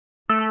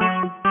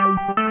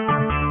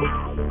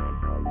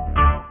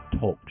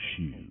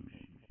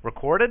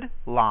Recorded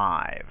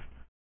live.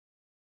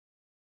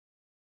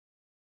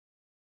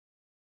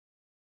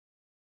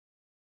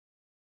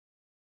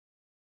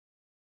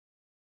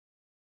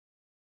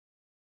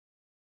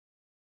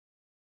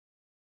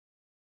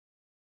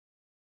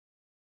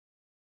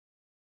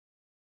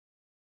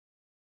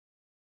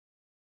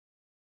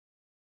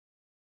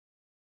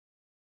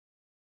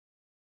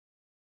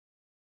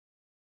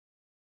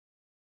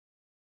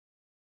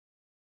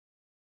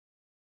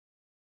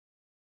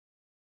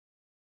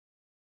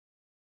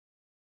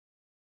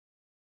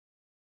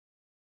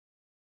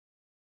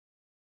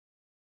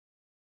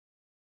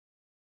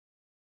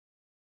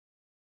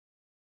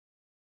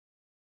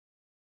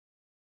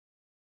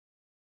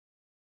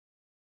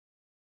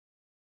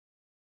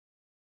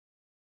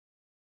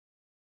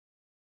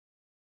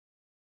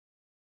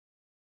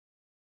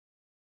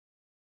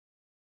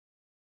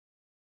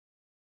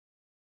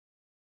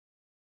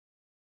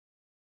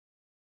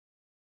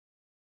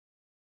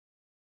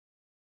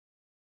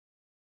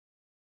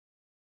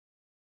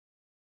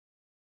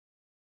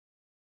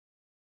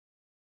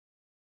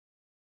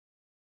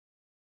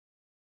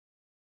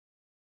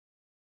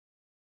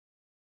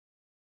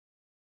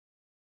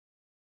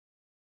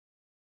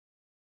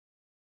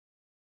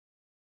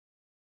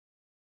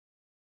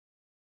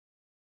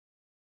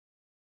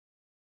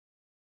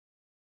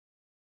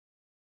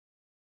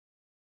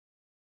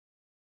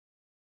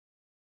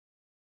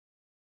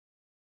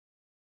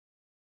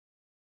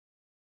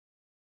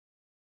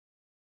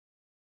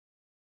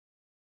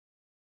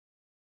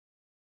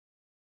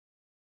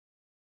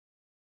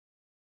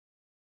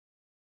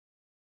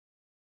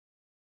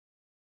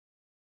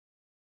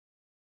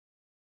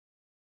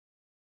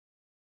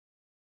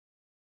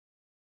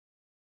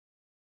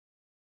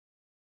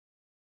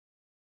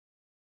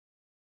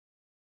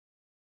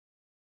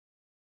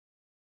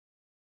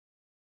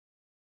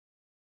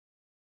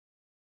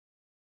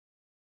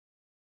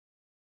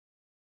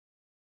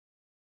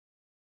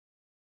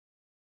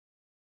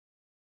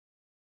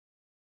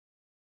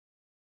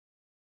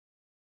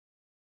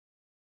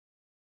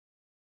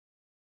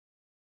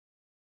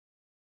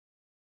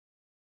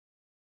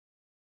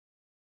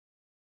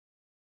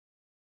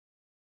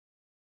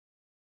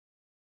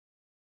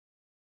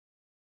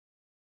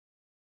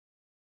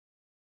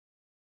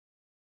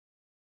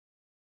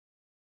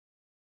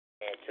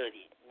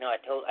 Yeah,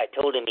 I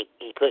told him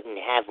he couldn't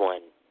have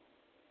one.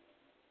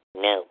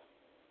 No.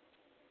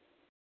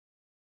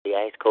 The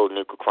ice cold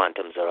nuclear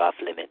quantums are off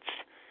limits.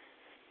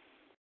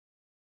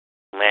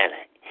 Well,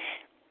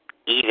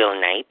 evil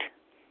night.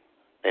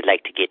 I'd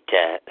like to get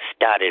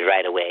started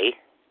right away,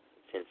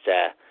 since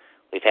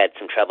we've had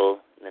some trouble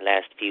in the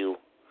last few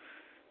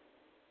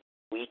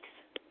weeks,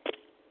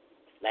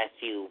 last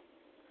few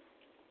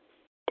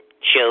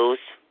shows.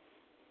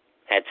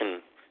 Had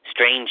some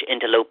strange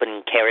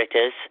interloping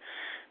characters.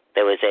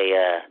 There was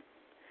a,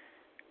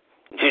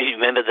 do you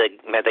remember the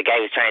guy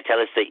who was trying to tell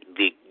us that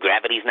the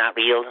gravity's not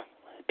real?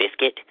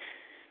 Biscuit?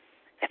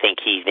 I think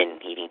he's been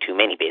eating too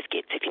many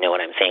biscuits, if you know what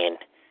I'm saying.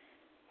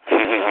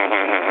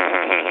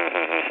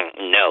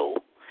 No.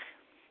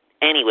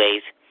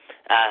 Anyways,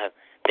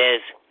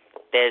 there's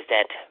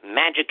that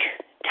magic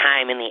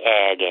time in the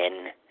air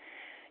again.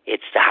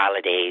 It's the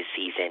holidays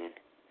season,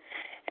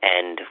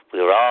 and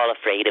we were all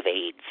afraid of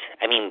AIDS.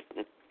 I mean,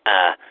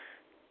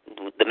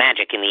 the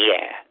magic in the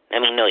air. I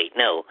mean,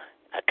 no.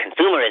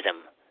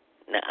 Consumerism.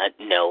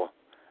 No.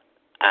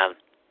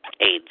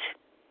 AIDS.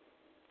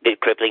 The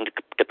crippling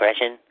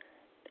depression.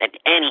 And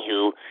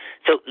anywho,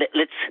 so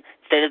let's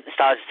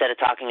instead of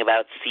talking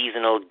about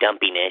seasonal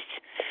dumpiness,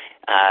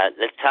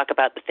 let's talk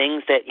about the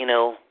things that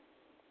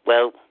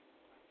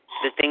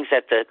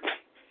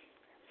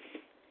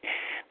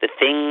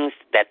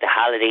the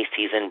holiday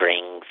season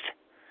brings.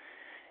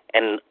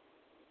 And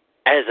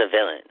as a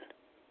villain,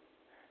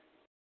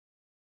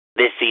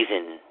 this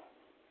season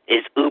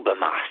is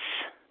Ubermas.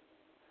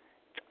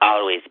 It's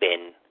always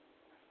been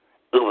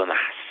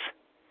Ubermas.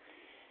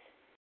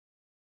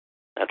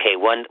 Okay,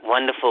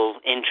 wonderful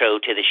intro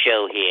to the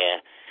show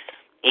here.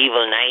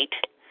 Evil night,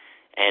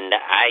 and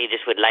I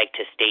just would like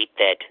to state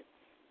that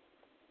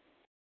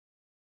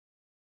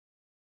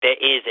there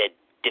is a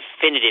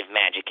definitive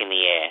magic in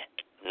the air.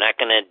 I'm not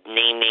going to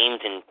name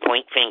names and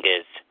point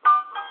fingers.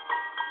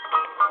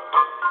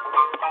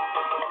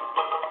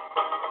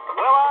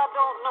 Well, I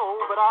don't know,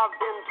 but I've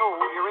been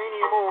told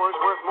uranium ore's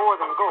worth more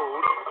than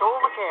gold. Sold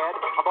my cad,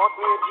 I bought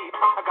me a Jeep,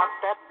 I got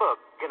that bug,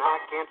 and I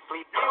can't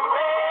sleep.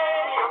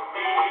 Uranium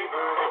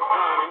fever has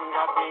done and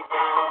got me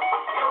down.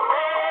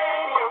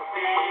 Uranium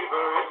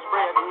fever is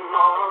spreading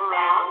all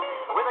around.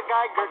 With a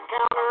Geiger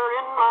counter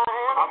in my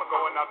hand, I'm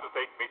going out to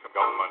take me some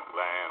government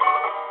land.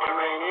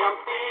 Uranium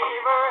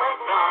fever has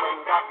done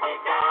and got me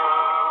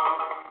down.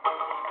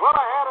 Well,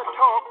 I had a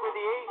talk with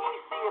the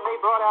AEC, and they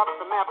brought out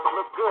some maps that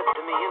looked good to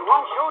me. And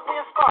one showed me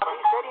a spot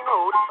he said he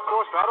knowed, so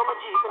I straddled my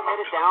Jeep and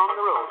headed down the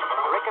road.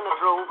 I reckon I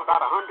drove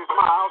about 100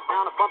 miles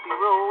down a bumpy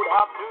road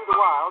out through the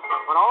wilds,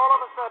 when all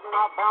of a sudden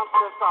I bounced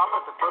to a stop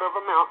at the foot of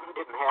a mountain,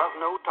 didn't have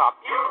no top.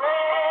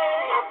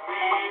 Uranium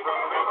fever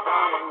has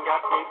done and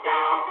got me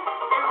down.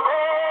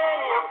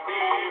 Uranium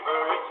fever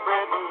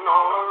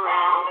all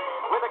around.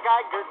 With a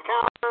Geiger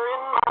counter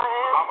in my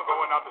hand, I'm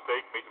going out to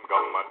take me some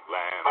government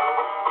land.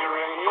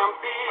 uranium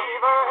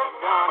fever has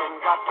done and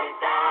got me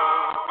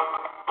down.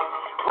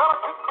 Well, I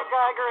took the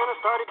Geiger and I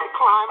started to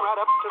climb right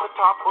up to the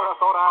top where I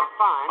thought I'd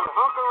find a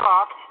hunk of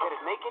rock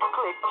that'd make it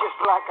click just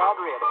like I'd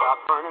read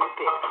about burning the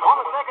pit. On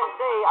the second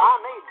day, I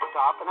made the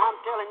top, and I'm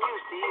telling you,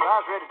 Steve,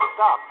 I was ready to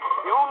stop.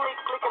 The only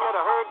clicking that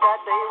I heard that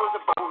day was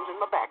the bones in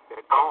my back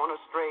that had gone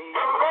astray.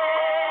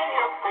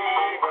 Uranium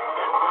fever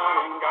has done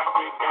and got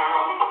me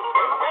down.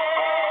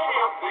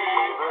 Uranium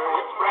fever,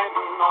 it's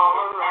spreading all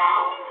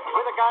around.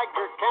 With a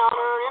Geiger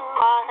counter in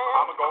my hand,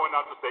 I'm going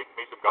out to take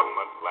me some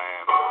government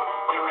land.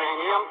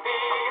 uranium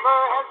fever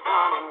has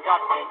done and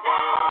got me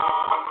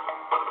down.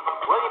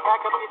 Well, you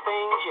pack up your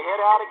things, you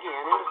head out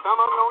again into some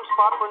unknown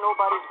spot where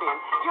nobody's been.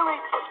 You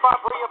reach the spot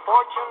where your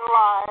fortune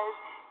lies.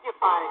 You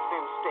find it's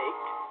been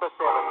staked for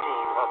 17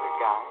 other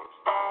guys.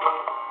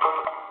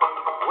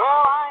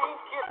 Well, I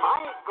ain't kidding. I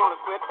ain't gonna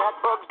quit. That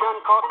bug's done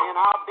caught me and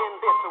I've been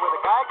bit. So with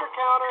a Geiger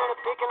counter and a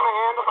pick in my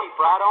hand, I'll keep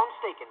right on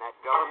staking that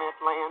government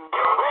land.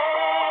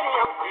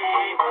 Uranium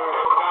fever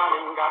has done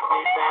and got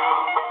me down.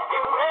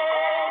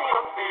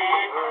 Uranium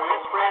fever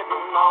is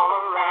spreading all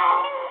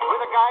around.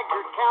 With a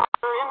Geiger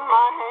counter in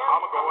my hand,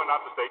 I'm going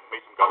out to take me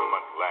some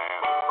government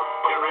land.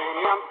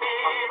 uranium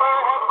fever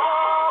has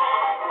done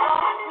and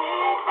got me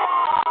down.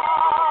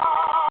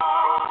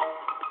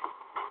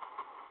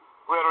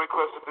 We had a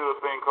request to do a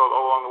thing called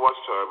All Along the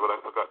Watchtower, but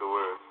I forgot the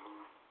words.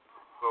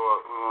 So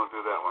we won't do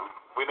that one.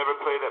 We never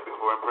played that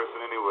before in person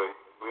anyway.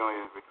 We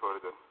only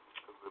recorded it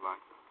because we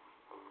liked it.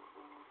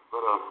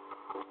 But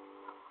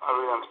I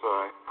really am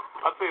sorry.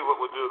 I'll tell you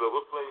what we'll do though.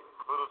 We'll play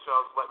Little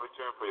Child's Slight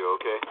Return for you,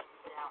 okay?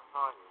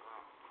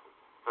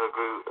 So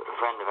a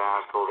friend of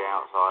ours called the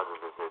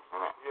Outsiders, isn't it?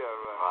 Yeah,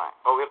 right. Right.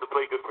 Oh, we have to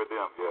play good for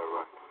them. Yeah,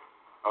 right.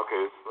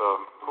 Okay,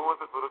 who was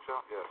it, Little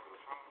Child? Yeah.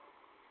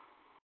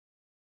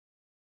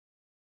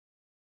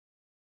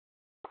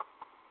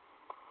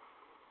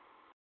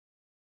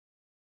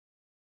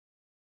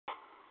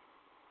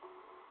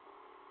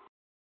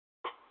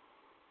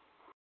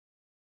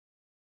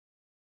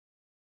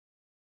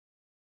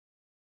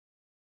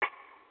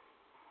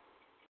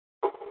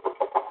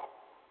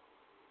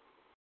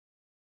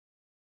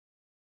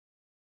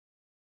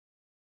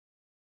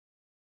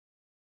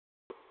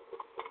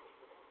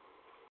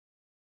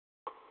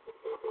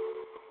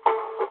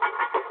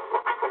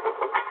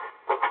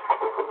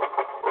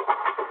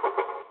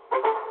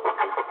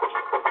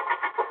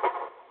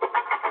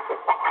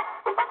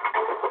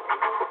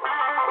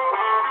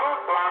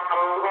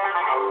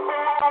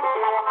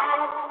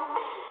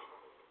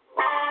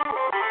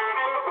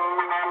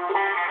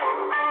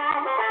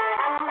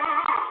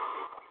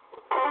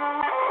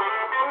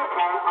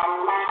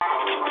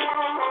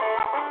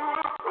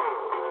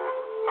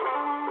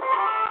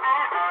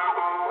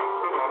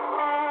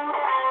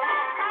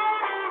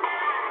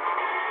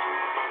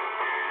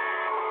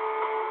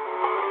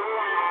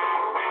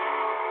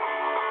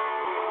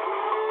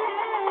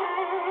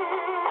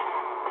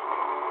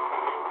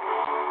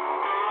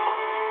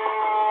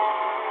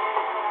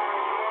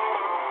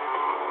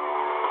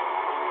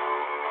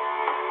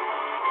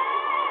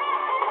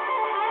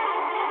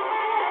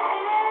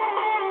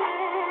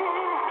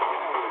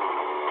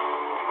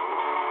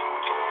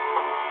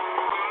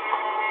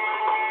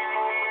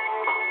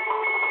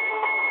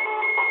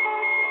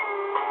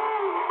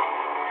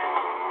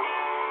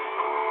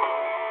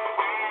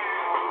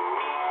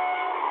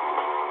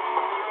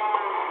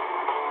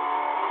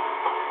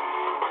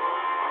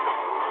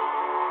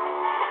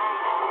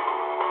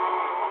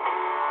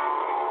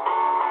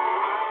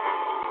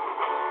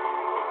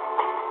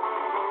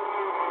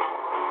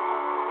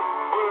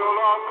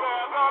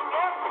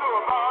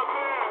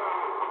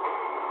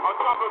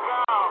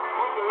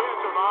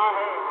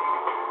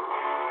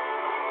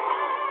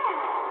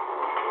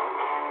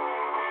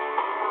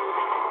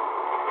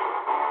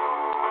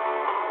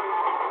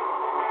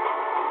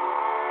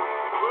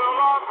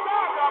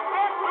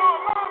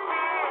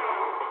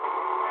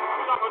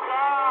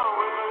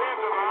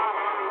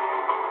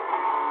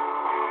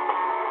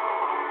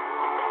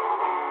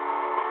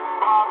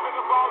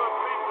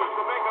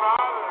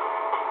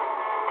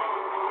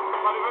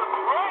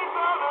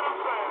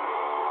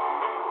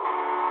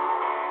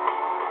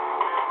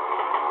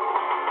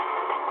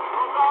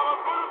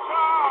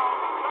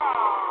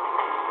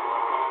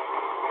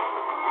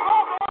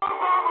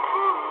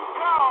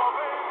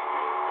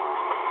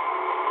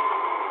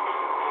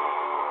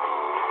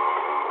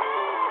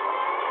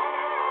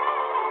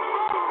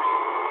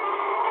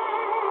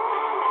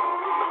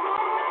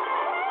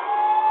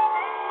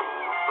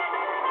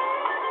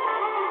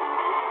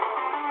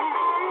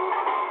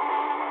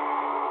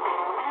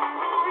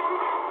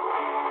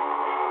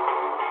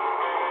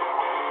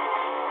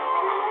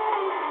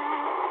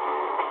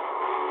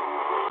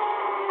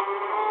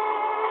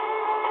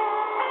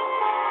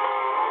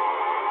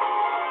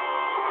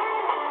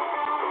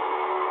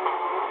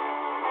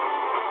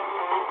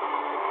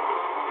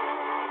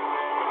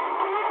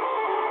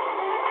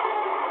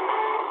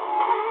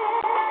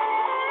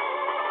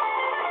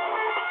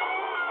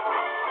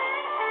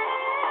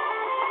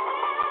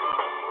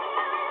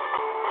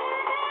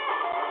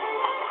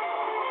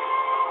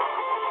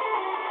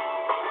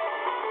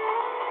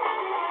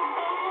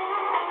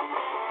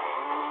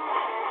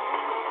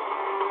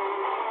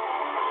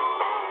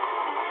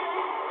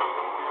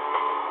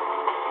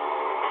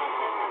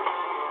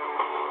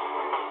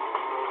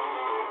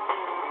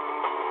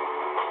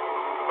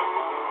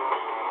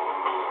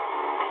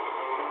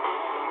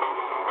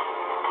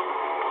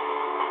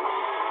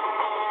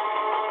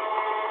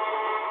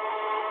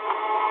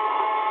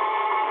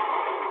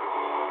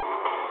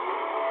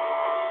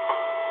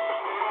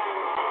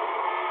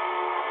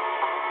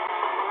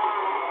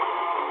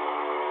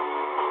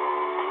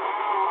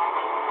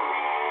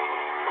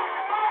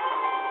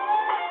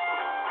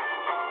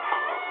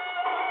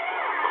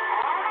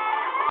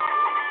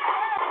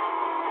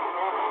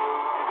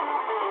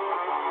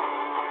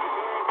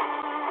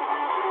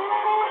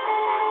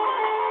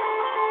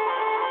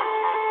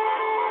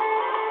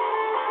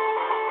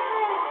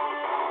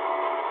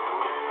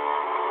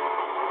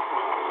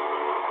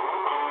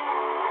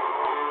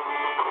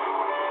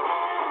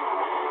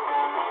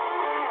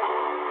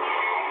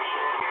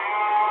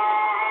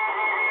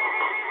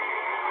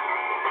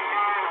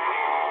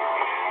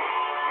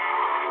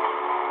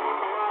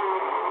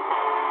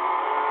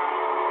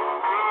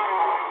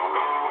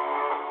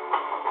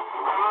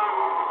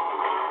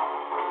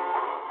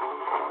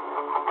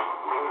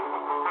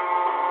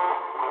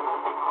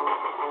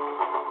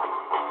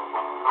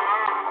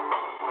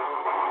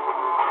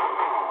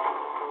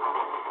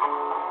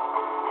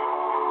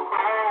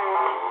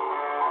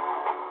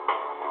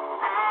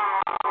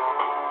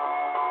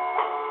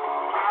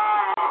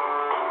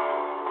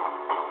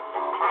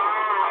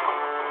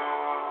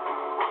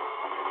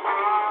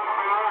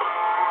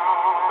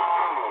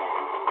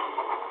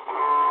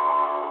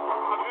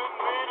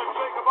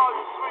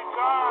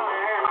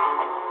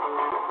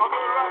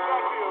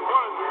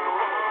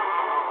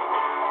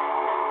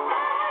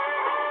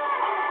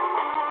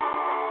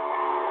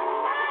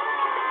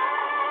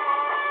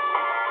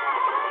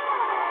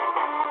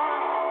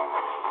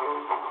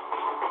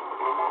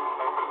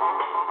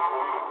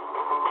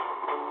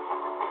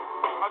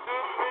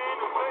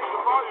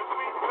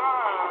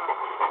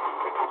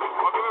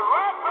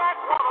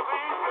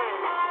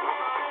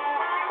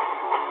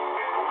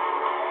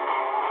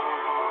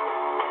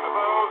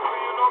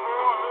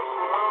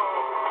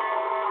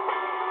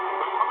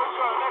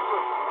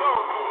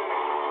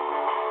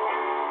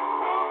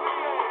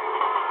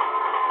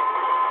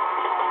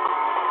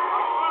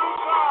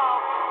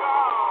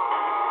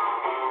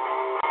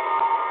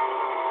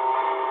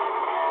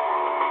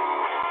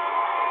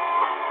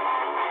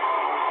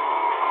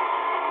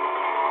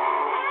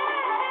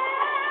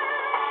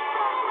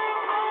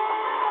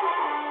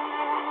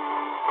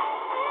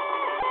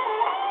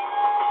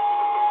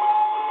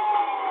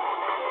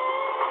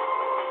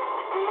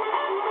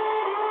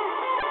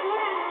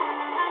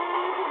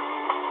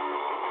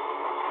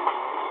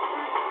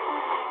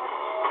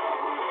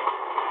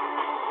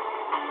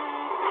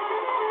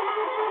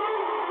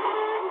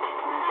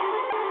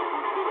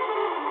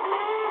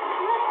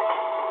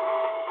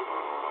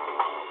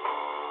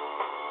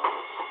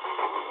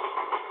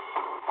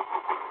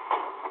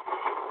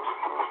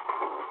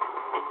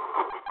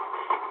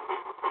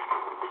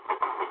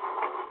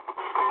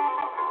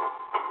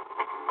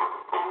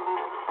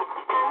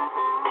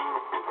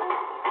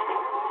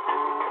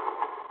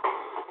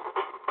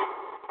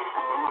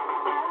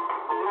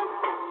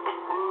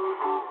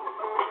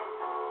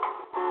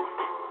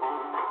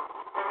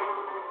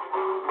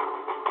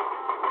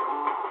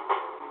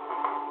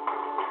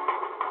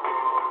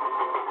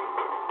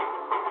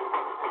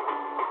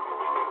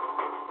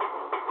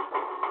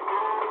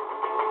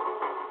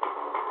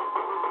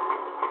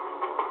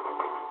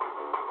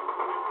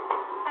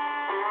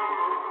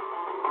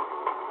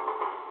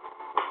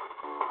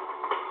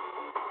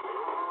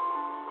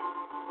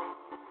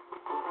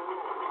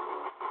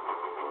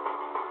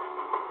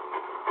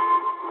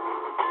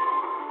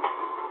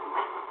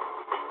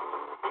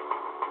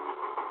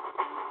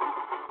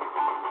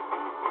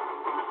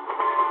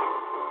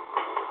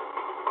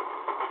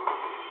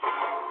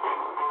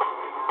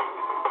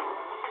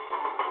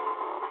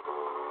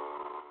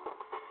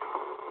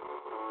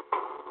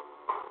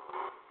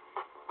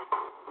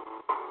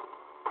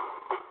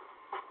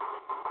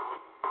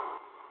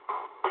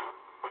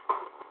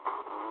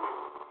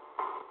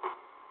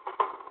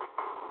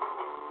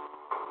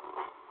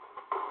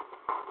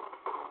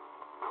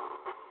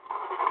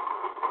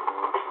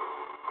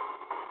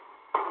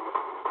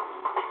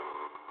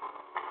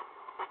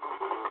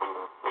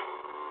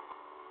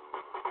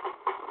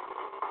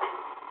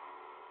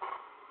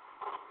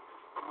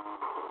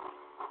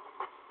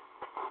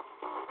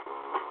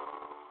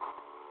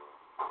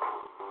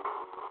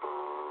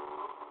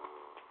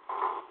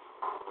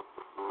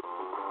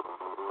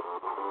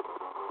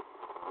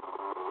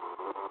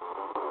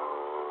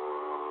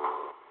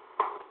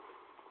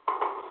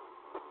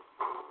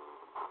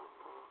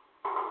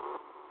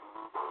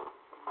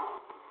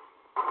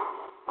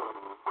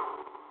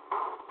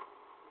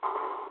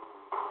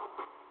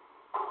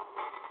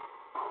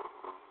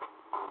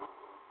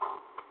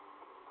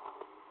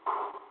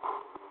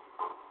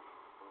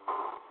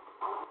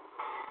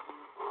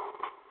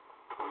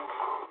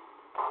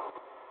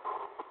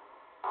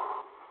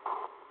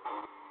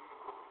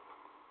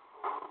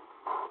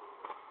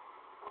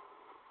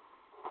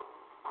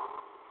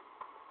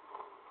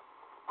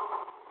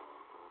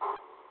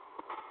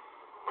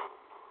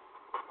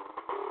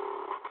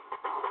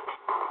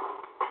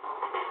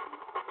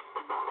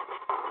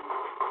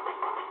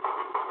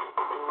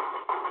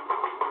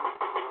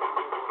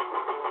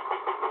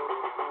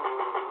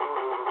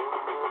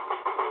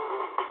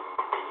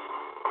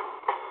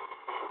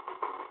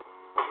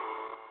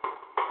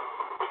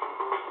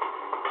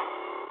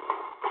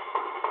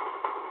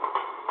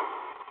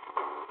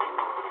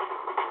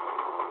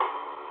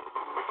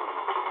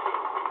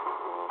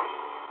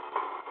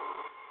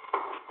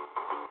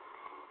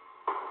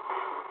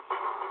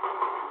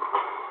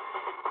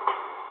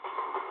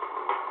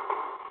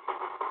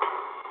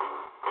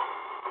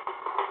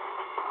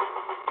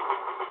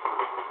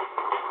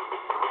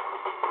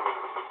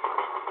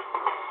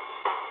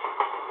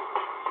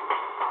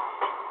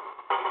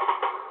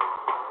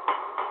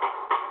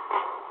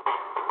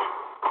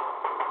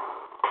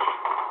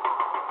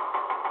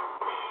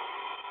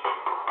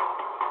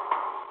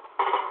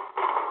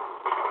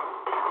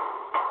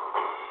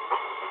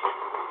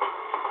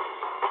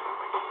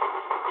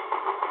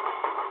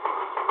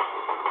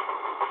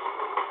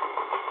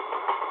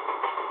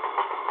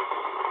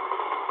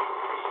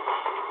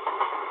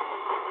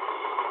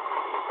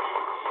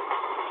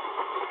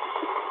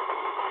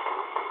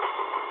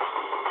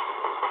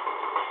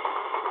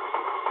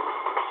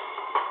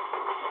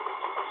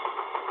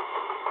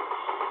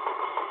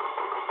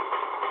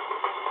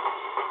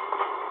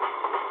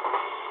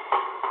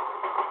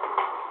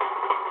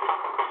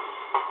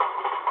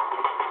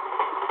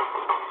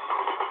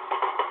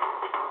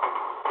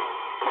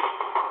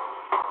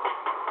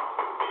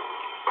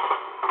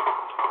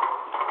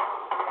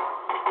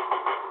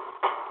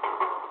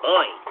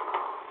 Boy.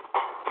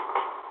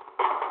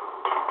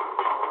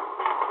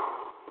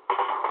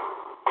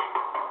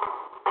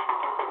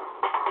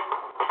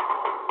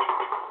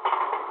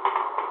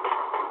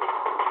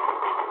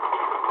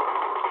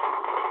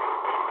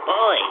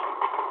 Boy.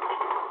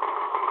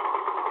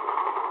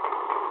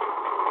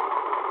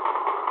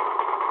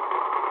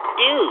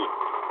 Dude.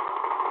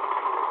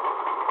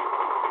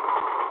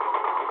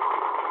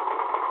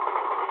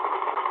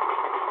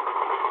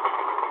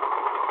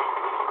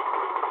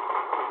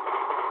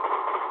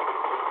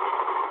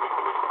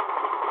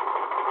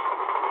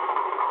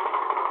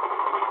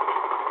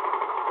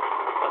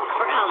 For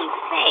crumb's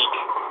sake.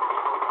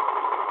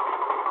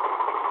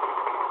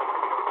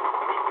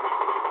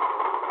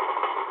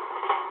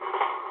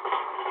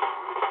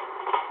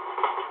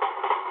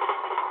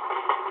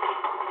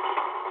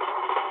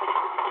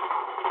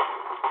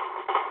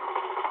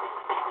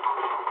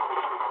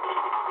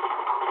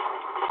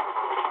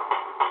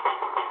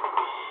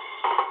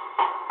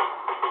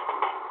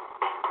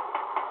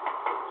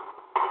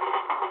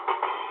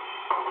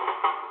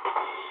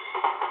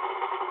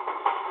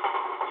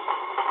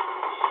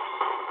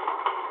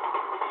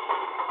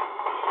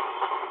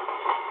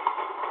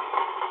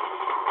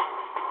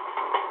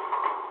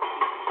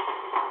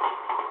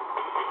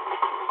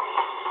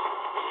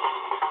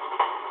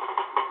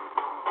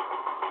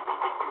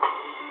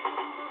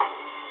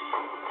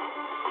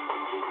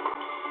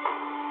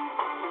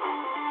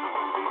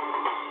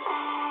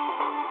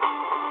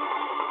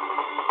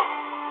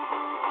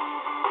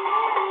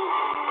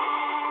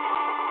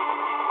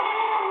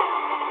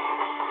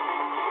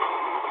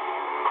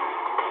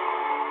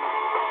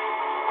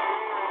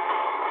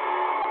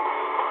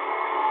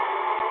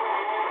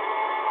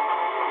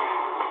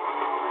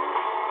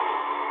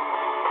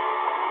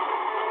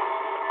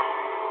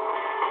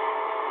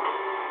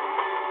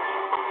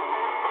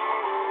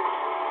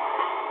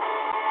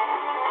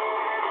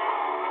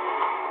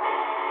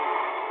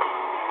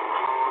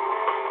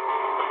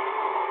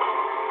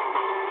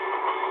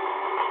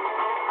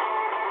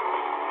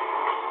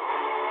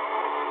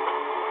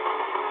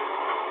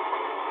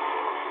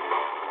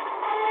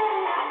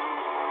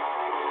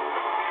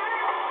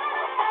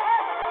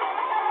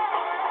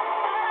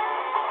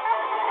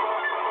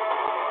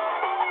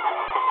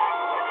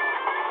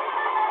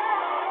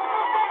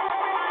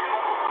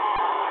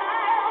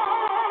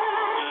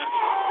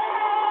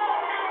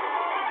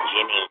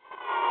 Jimmy,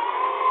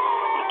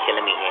 you're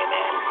killing me here,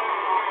 man.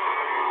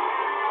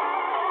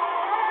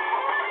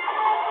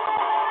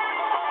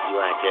 You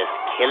are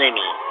just killing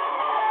me.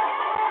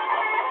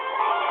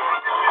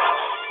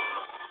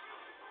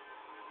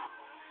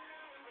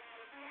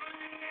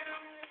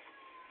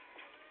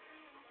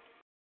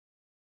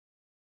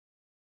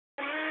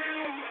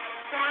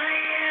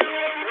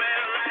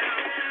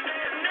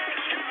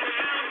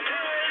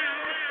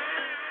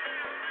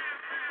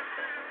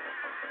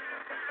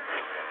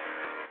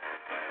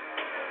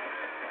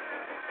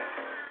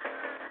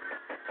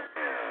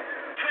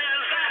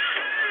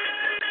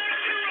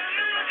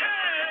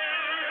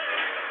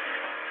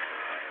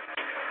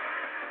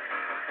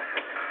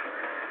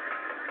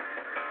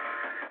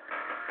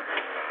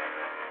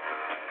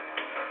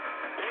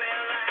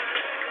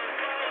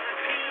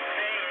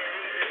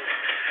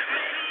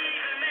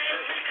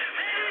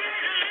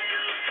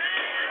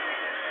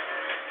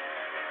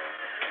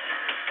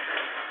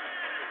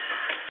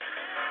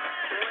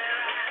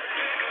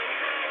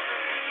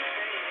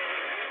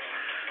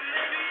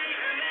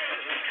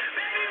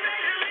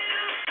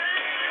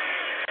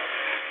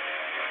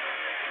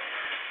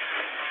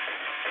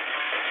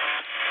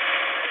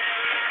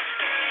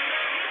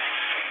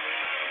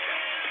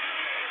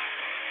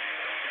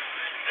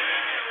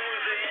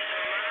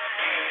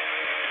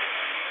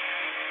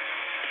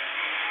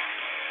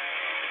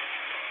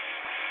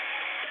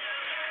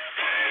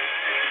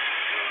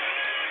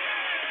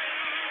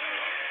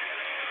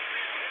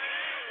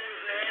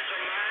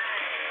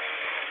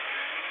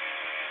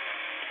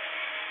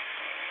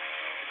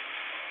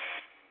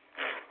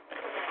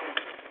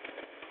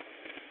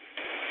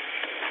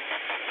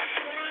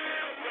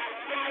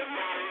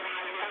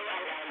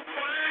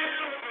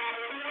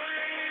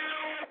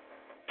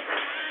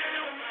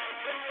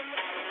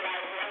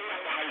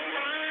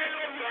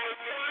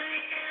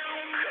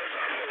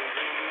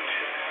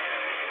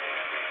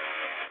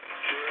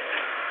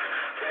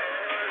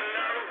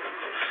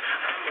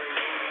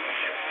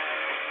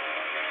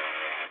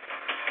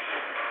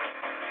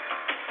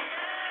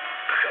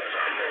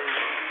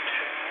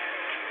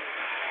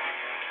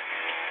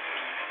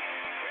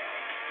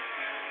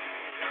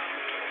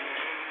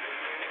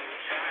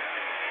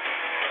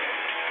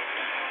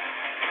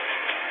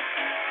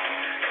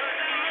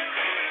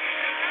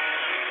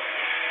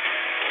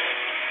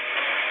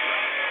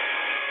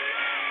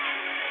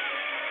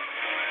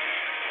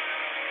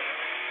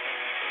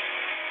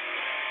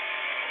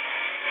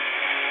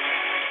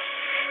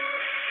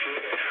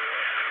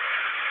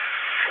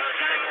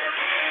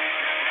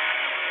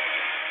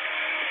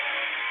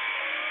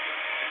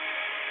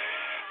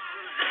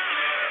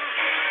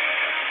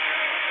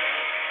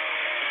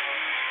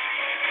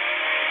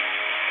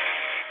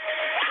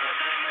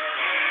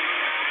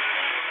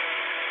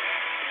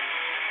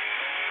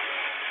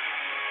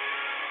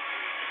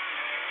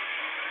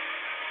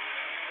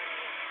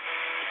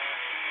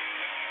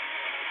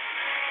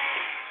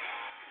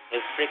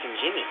 frickin'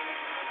 Jimmy.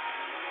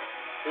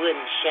 He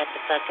wouldn't shut the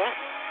fuck up.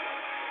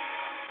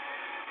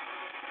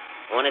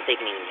 I wonder if they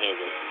can even hear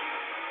this.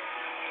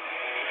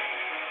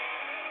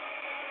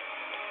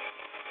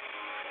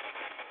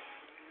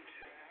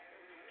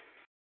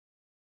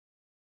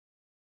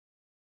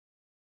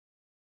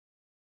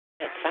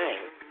 That's fine.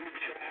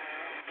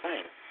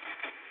 Fine.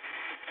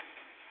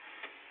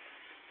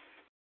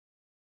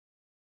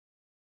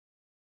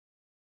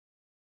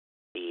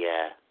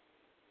 The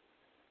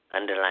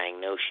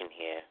underlying notion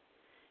here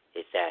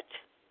is that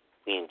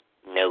we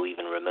know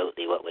even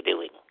remotely what we're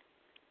doing.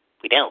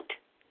 We don't.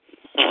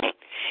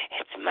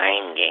 It's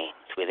mind games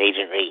with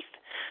Agent Wraith.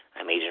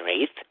 I'm Agent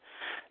Wraith,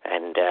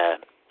 and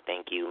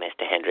thank you,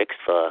 Mr. Hendricks,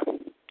 for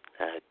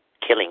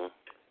killing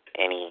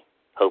any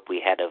hope we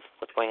had of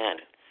what's going on.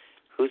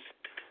 Who's?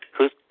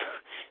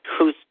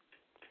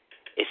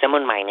 Is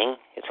someone mining?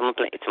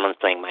 Someone's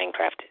playing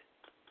Minecraft.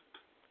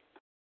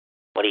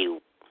 What are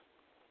you?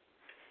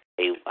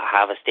 Are you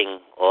harvesting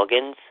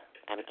organs?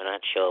 I'm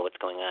not sure what's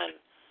going on.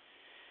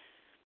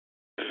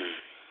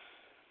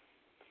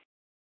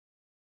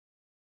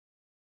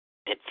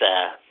 It's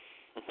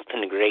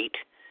been great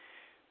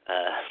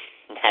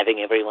having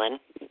everyone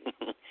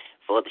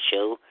for the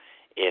show.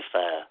 If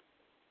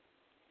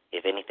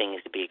anything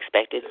is to be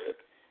expected,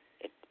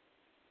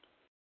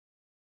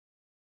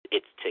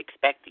 it's to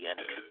expect the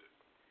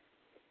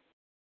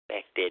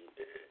unexpected.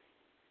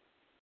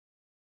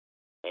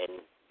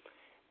 And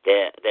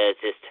there's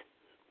just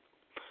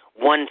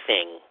one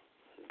thing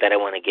that I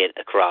want to get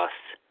across,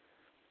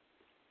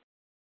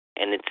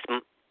 and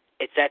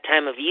it's that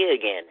time of year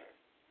again.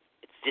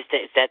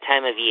 It's that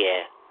time of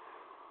year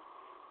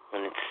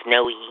when it's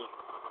snowy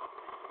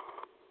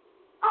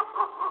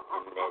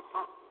and there's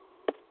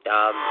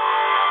dogs.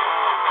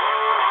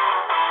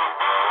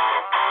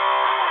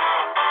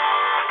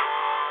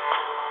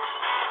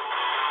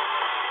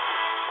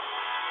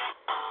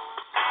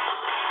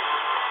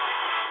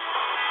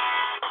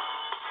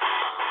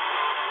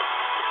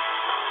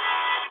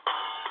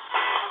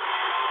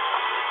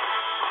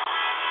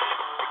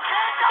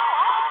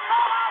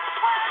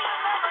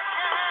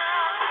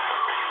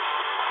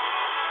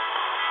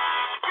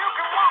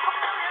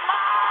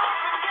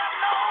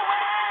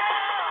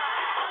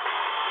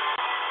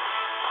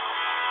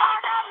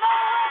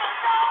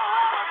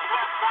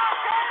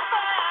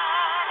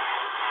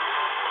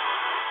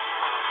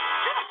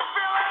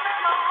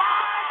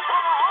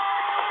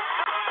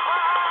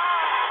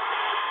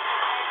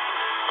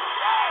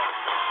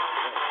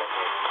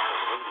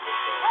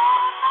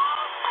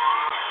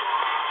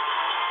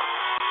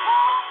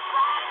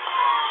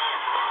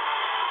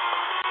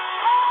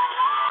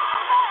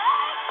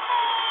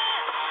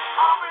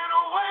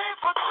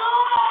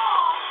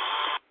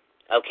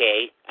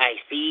 Okay, I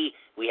see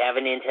we have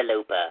an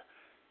interloper.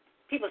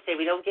 People say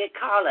we don't get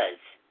callers.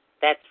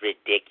 That's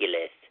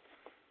ridiculous.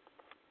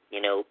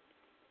 You know,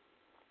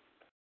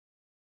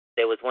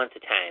 there was once a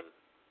time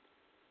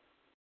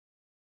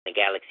in a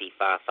galaxy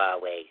far, far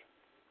away.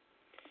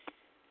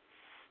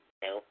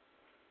 No?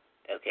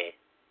 Okay.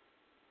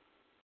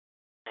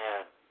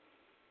 How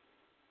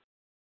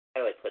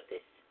do I put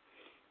this?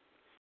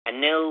 I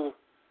know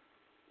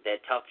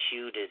that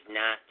TalkShoe does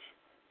not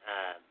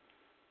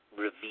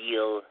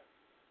reveal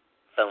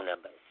phone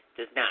numbers.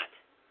 Does not.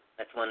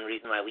 That's one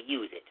reason why we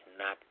use it,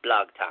 not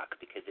Blog Talk,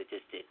 because it's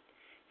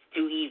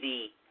too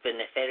easy for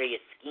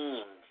nefarious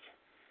schemes.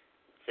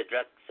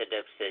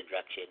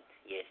 Seduction.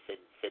 Yes,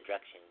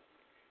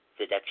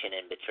 seduction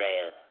and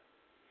betrayal.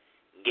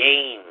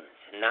 Games,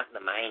 not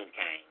the mind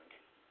kind.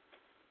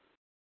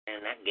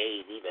 And not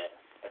gays either.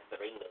 That's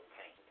the rainbow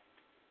kind.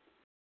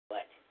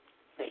 What?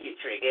 Are you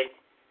triggered?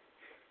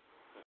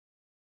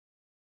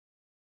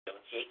 Don't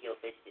shake your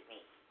fist at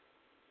me.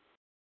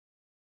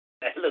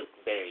 That looks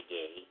very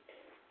gay.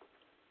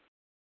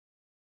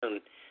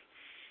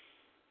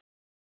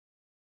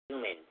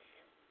 Humans.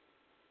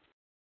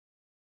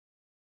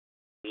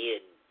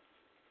 Weird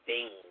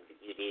things that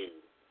you do.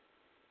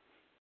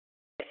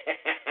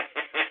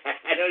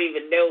 I don't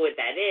even know what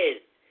that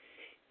is.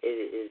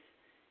 Is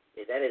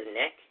that his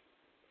neck?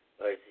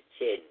 Or is it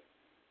chin?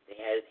 He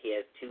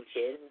has two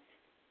chins?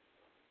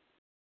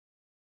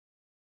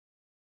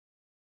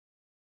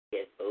 He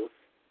has both?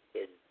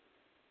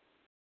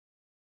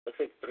 Looks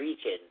like three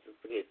chins. Looks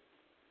like he has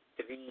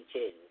three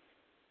chins.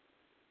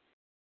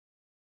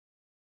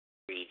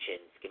 Three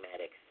chin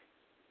schematics.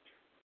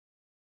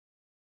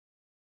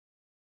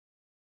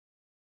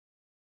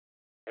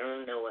 I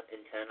don't know what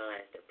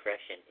internalized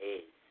oppression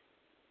is.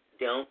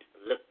 Don't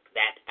look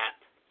that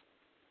up.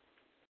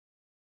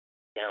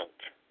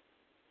 Don't.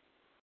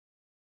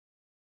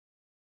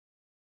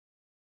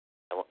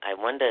 I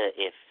wonder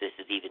if this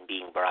is even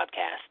being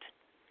broadcast.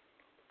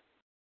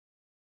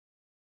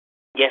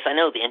 Yes, I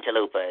know the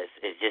interloper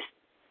is just...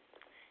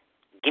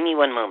 Give me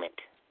one moment.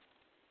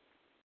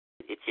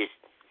 It's just...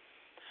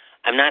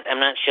 I'm not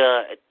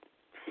sure...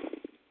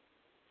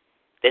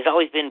 There's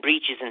always been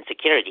breaches in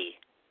security.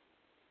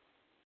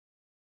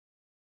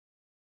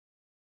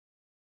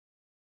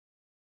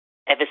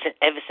 Ever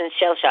since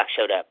Shell Shock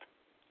showed up.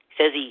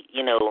 Says he,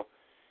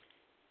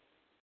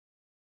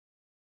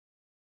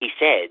 he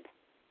said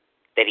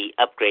that he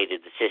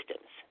upgraded the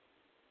systems.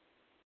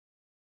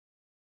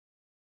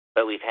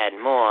 But we've had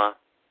more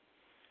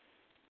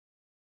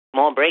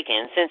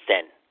break-ins since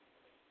then.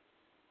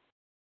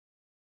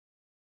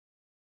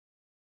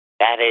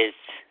 That is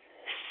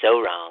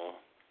so wrong.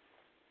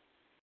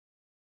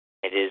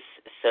 It is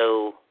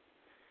so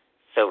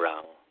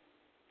wrong.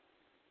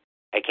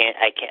 I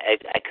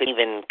couldn't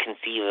even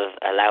conceive of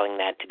allowing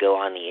that to go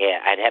on the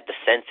air. I'd have to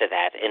censor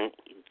that, and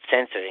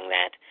censoring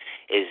that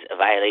is a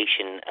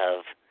violation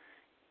of,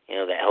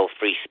 that whole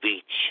free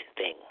speech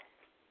thing.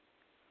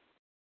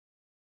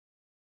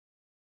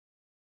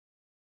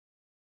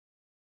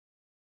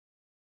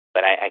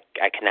 But I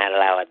cannot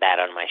allow that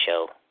on my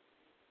show.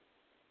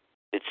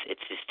 It's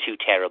just too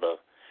terrible.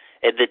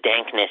 The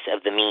dankness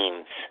of the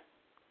memes,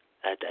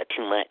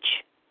 too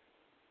much.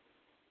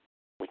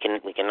 We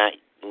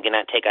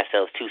cannot take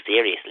ourselves too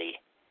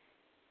seriously.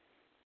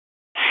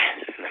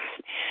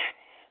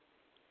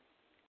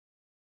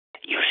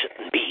 You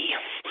shouldn't be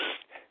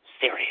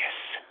serious.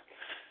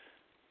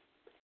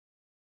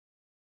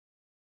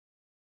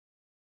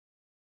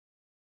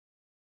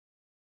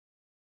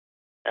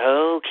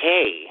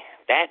 Okay,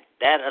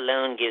 that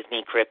alone gives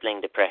me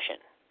crippling depression.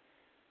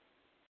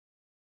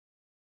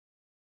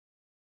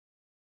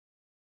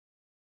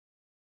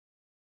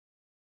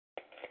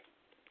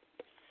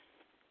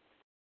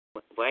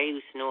 Why are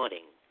you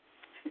snorting?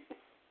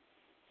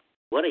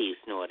 What are you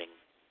snorting?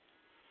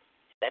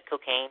 Is that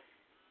cocaine?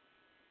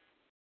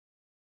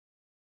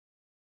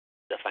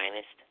 The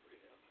finest?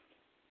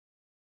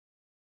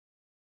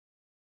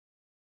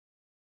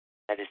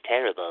 That is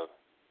terrible.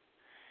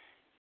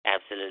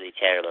 Absolutely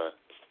terrible.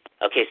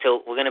 Okay,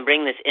 so we're going to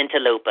bring this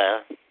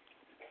interloper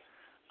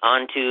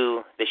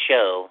onto the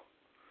show,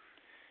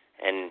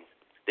 and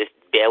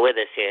bear with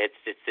us here.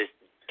 It's this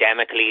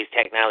Damocles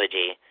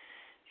technology.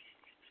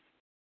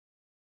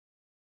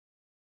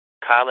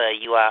 Carla,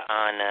 you are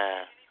on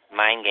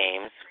Mind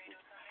Games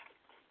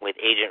with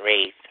Agent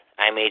Wraith.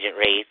 I'm Agent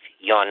Wraith.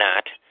 You're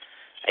not.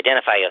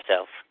 Identify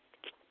yourself.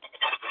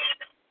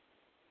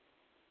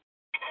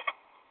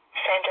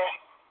 Santa.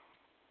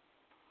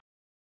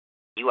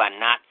 You are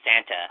not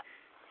Santa.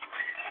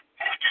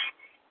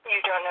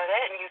 You don't know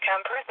that, and you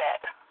can't prove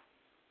that.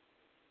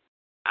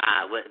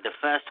 Well, the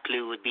first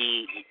clue would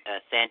be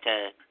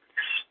Santa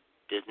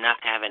does not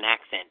have an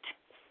accent.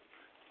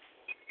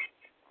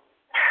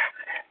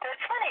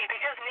 That's funny,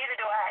 because neither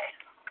do I.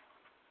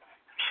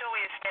 I'm sure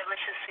we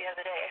established this the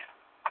other day.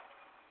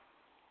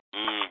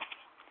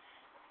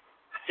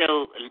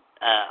 So,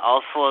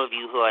 all four of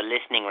you who are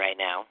listening right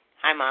now,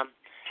 hi, Mom.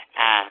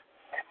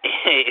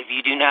 If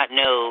you do not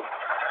know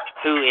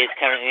who is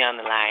currently on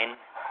the line,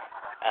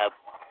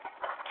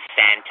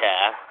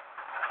 Santa,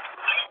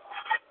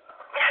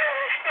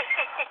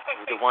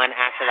 the one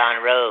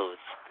Axelon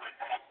Rose.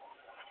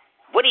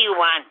 What do you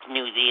want,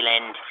 New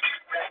Zealand?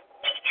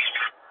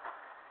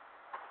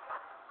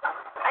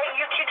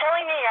 You keep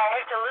telling me I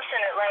have to listen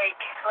at like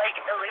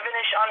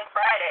 11ish on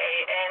Friday,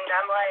 and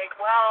I'm like,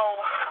 well,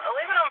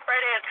 11 on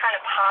Friday is kind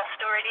of past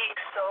already,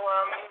 so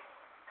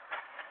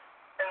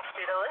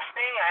instead of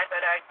listening, I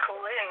thought I'd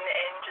call in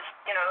and just,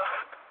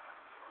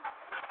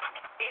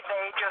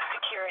 evade your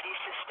security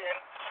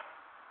systems.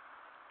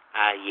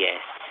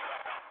 Yes.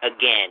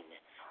 Again,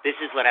 this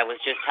is what I was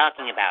just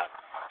talking about.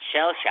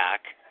 Shell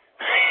shock.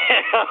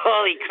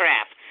 Holy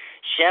crap.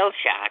 Shell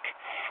shock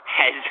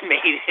has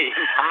made it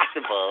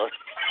impossible.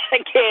 I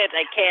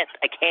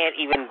can't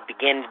even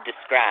begin to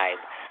describe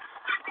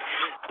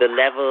the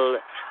level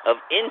of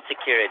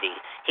insecurity.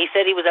 He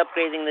said he was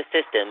upgrading the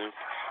systems,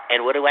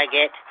 and what do I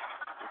get?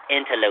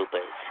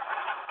 Interlopers.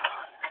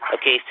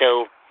 Okay,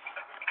 so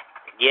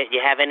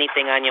you have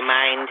anything on your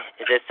mind?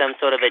 Is there some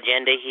sort of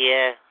agenda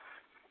here?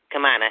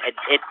 Come on,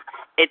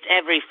 it's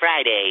every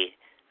Friday,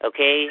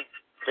 okay?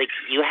 Like,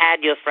 you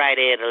had your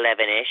Friday at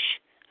 11ish,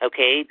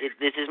 okay?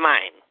 This is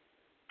mine.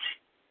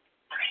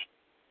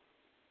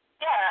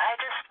 Yeah,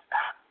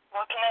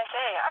 what can I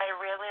say? I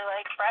really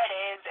like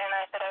Fridays, and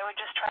I thought I would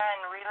just try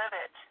and relive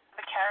it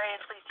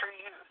vicariously through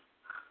you.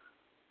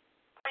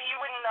 But you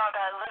wouldn't know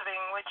about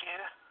living, would you?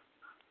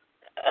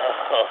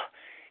 Oh,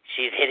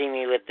 she's hitting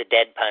me with the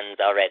dead puns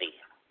already.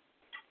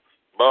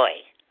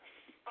 Boy.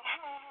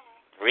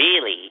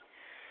 Really?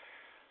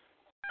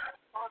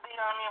 Well, the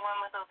only one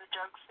with all the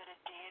jokes that it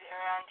did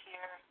around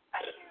here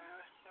are you.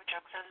 Your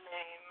jokes are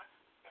lame.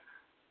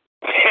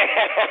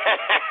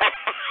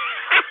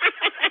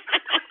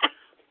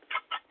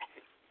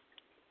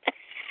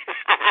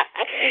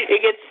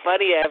 It gets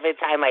funnier every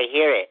time I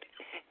hear it.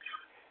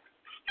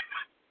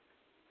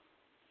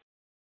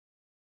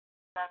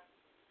 That's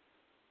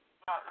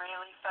not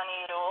really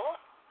funny at all.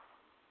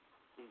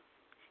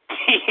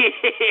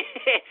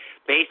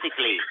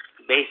 Basically,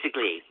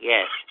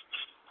 yes.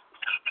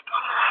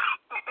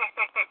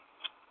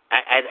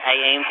 I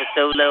aim for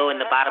so low in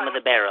the bottom of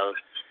the barrel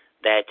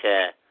that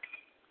the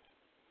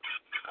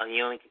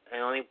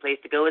only place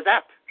to go is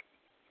up.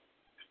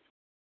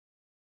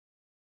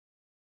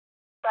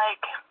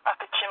 Like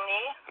up a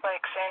chimney,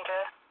 like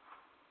Santa.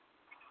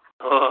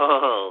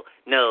 Oh,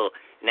 no.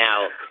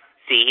 Now,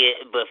 See,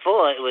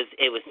 before it was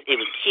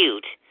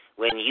cute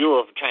when you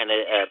were trying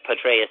to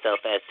portray yourself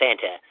as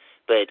Santa,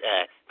 but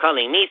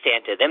calling me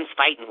Santa, them's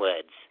fighting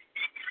words.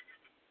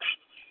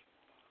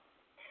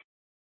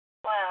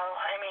 Well,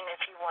 I mean,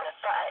 if you want to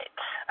fight,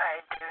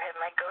 I do have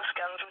my ghost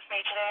guns with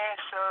me today,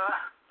 so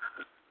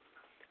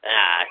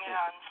bring it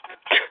on,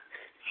 Steve.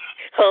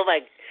 Oh my,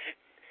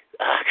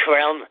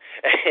 Krelm,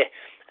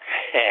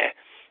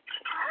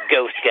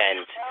 ghost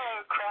guns.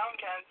 Oh, crown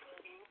guns.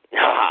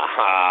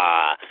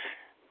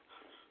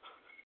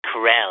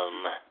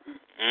 Krelm,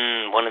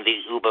 one of the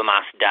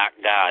Ubermas dark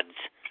gods.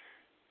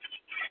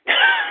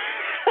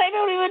 I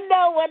don't even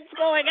know what's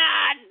going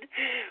on.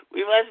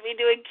 We must be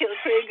doing Kill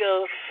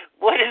Kringle.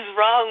 What is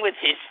wrong with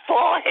his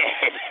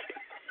forehead?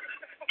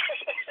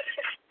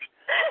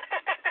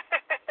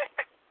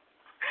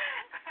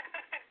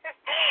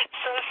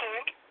 So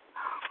soon.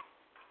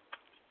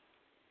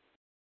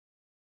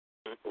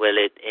 Well,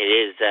 it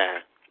is,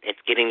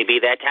 it's getting to be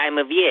that time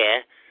of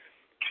year.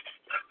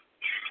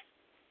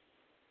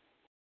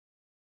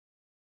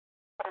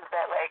 Is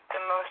that like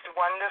the most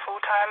wonderful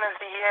time of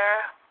the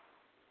year?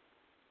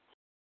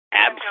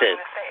 I'm doing Absolutely.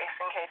 the face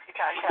in case you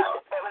can't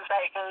tell. It was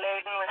like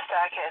laden with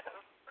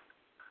sarcasm.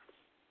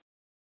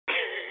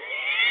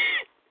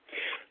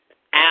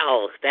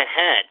 Ow, that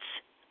hurts.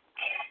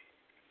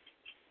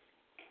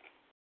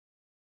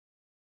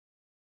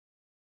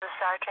 The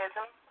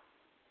sarcasm?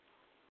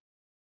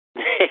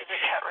 It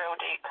cut real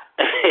deep.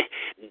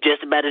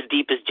 Just about as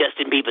deep as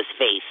Justin Bieber's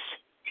face.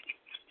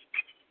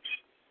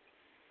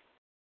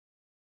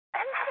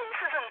 His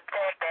face isn't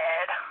that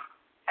bad.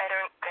 I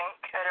don't think.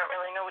 I don't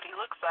really know what he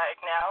looks like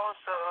now,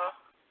 so...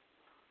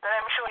 But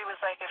I'm sure he was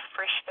like a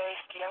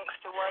fresh-faced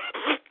youngster once.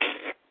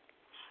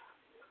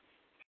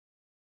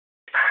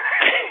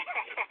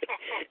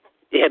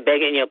 Yeah,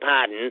 begging your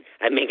pardon,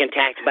 I'm being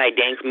attacked by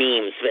dank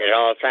memes at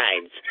all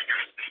sides.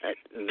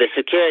 The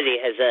security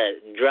has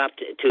dropped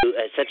to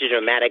such a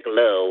dramatic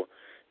low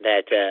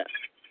that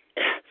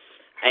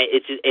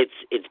it's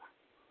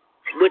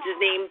what's his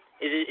name?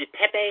 Is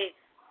Pepe,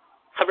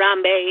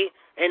 Harambe,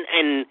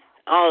 and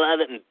all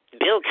other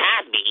Bill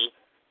Cosby.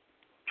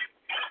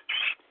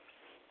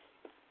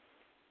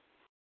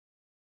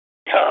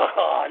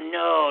 Oh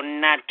no,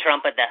 not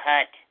Trump at the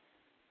Hut.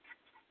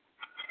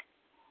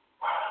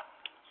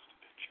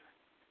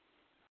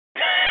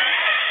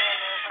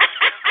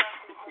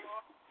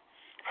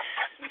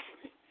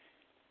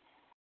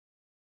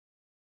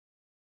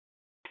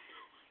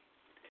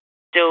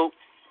 So,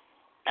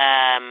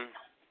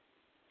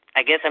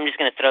 I guess I'm just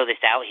going to throw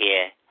this out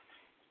here.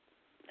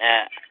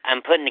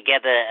 I'm putting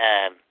together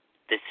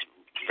this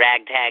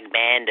ragtag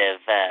band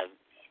of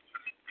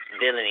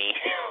villainy.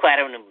 I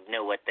don't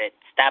know what that.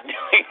 Stop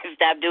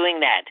doing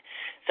that.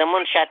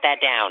 Someone shut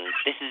that down.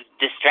 This is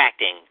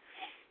distracting.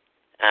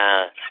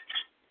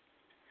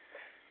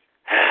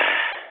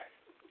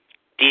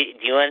 Do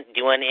you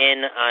want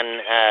in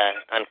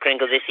on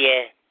Kringle this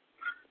year?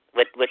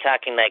 We're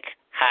talking like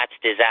Heart's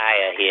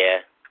Desire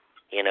here,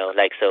 you know,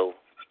 like so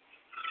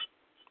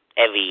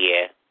every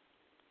year.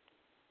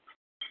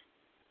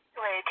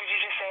 Wait, did you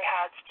just say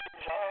Heart's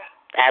Desire?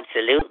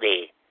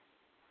 Absolutely.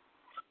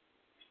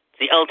 It's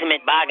the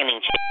ultimate bargaining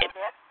chip.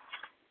 Yep.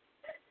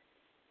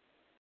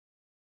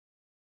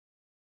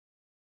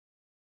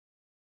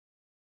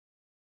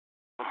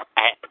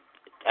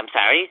 I'm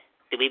sorry?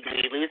 Did we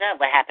lose that?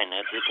 What happened?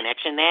 The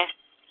connection there?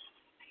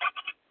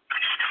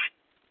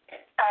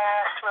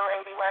 Will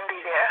 81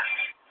 be there?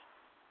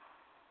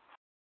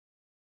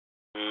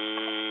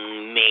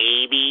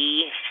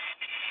 Maybe.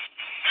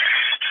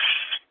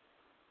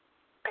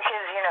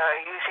 Because, you know,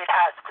 you said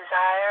Heart's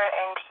Desire,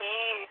 and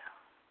he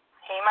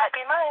might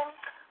be mine.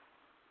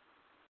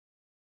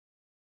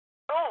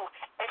 Oh,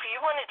 if you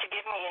wanted to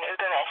give me an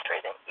Ubermass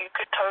present, you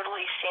could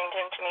totally send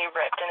him to me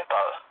wrapped in a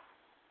bow.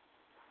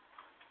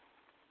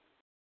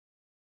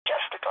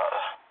 Just a bow.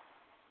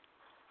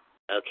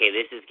 Okay,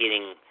 this is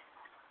getting...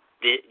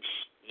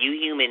 You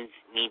humans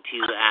need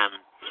to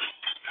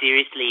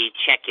seriously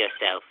check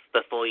yourself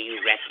before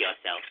you wreck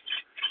yourself.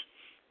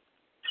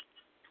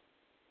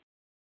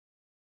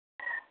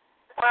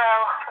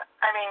 Well,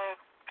 I mean,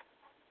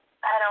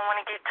 I don't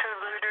want to get too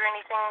lewd or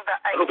anything, but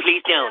Oh,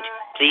 please don't.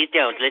 Please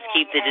don't. Let's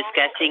keep the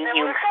disgusting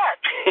human...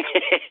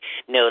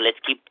 No,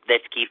 let's keep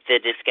the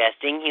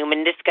disgusting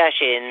human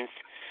discussions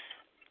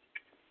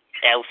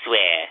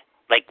elsewhere.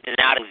 Like,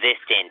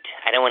 non-existent.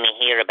 I don't want to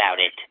hear about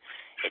it.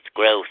 It's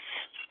gross.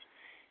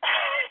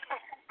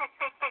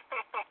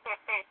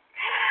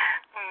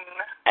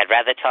 I'd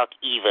rather talk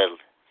evil,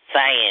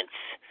 science,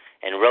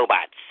 and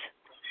robots.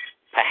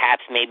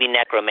 Perhaps maybe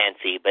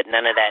necromancy, but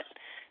none of that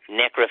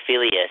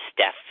necrophilia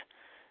stuff.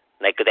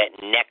 Like that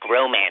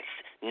necromance.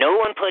 No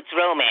one puts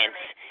romance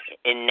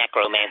in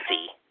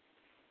necromancy.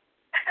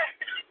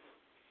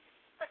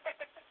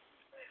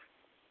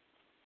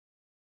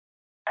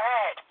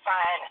 Alright,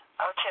 fine.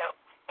 I'll chill.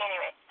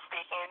 Anyway,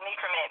 speaking of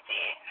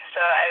necromancy,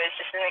 so I was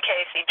just in the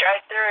KFC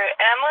drive-thru,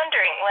 and I'm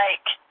wondering,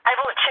 like, I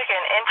bought chicken,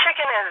 and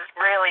chicken is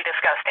really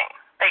disgusting.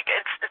 Like,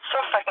 it's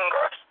so fucking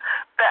gross.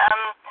 But,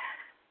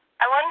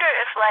 I wonder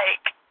if,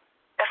 like,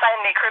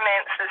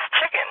 against this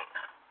chicken.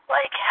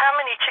 Like, how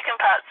many chicken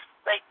parts,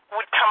 like,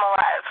 would come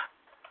alive?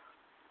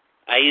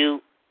 Are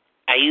you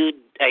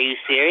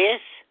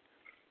serious?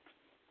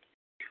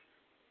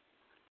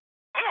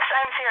 Yes,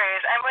 I'm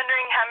serious. I'm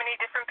wondering how many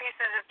different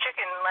pieces of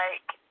chicken,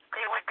 like,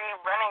 they would be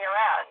running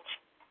around.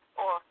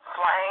 Or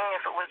flying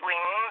if it was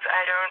wings.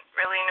 I don't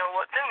really know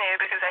what's in there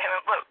because I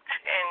haven't looked.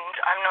 And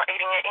I'm not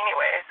eating it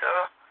anyway, so...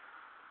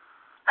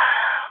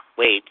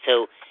 Wait,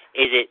 so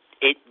is it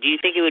do you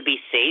think it would be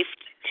safe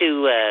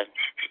to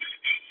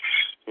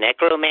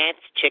necromance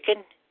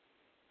chicken?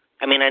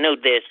 I mean, I know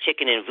there's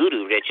chicken and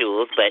voodoo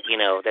rituals, but, you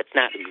know, that's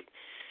not...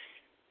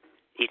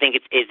 You think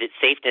is it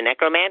safe to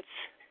necromance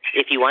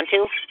if you want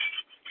to?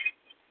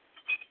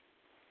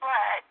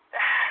 What?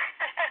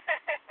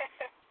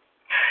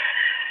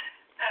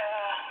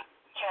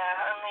 Yeah,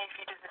 only if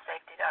you do the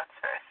safety dance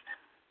first.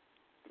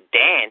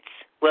 Dance?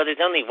 Well,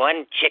 there's only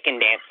one chicken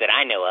dance that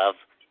I know of.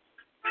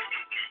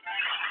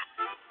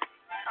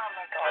 Oh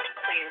my God,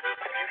 please don't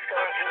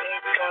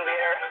go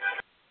there.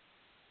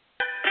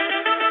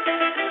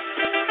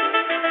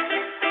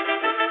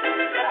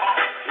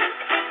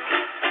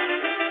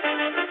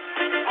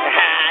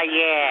 Ah,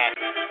 yeah.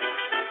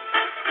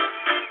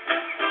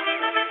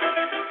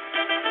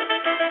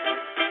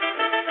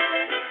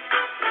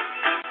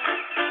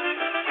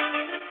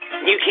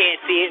 You can't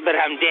see it, but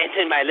I'm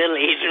dancing my little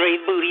Asian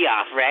Wraith booty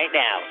off right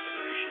now.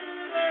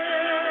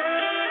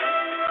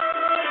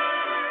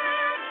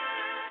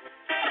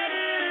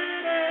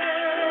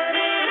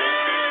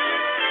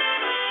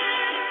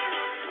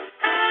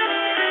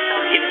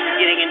 It's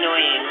getting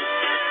annoying.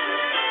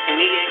 Can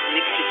we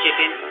nix the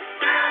chicken?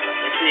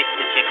 Let's nix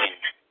the chicken.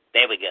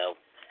 There we go.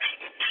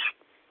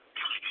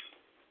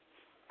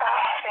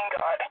 Oh, thank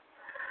God.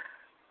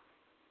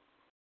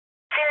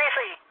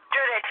 Seriously, do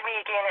that to me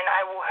again and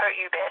I will hurt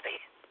you badly.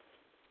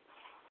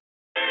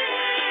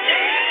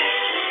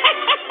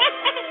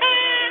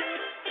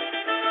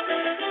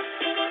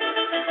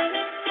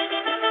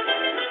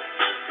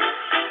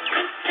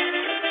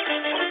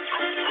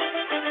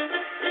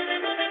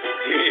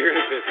 You're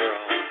a bit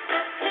wrong.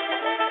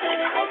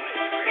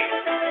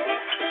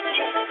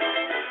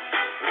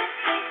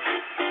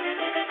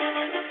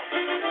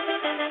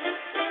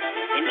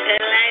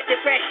 Internalized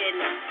depression.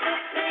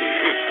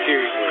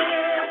 Seriously.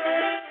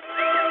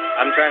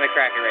 I'm trying to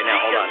crack it right now.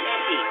 Hold on.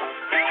 Dude.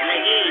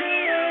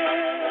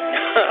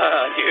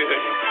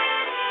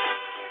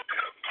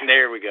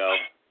 There we go.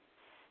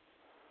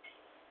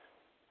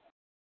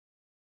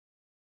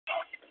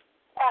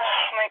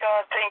 Oh my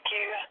God, thank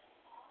you.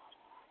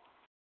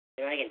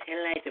 So I can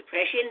internalize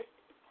depression?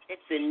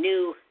 It's the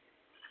new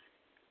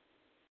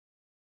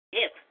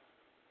hip.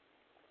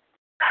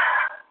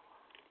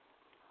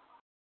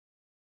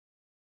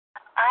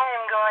 I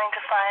am going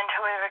to find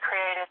whoever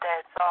created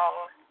that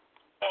song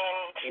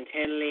and...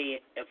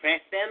 Internally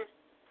oppress them?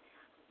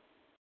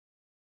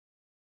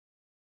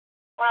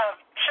 Well,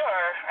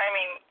 sure. I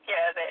mean,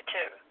 yeah, that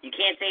too. You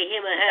can't say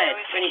him or her.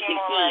 It's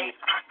 2016.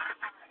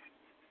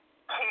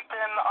 Keep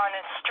them on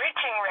a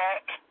stretching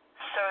rack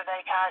so they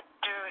can't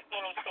do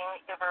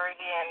anything ever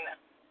again.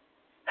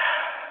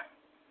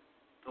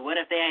 But what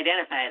if they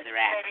identify as a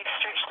rat? Maybe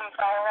stretch them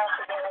far enough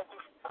so they're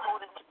just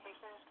pulled into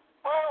pieces.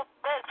 Well,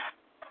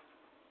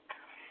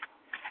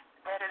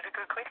 that is a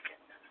good question.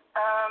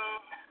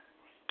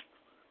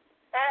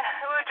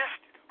 We'll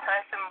just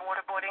try some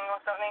waterboarding or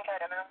something.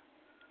 I don't know.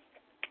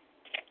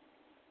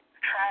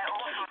 Try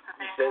all sorts of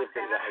things. You said if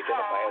they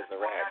identify as a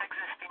rat. Will not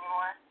exist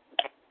anymore.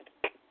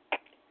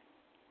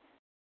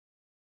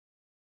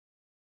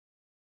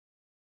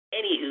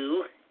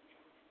 Anywho,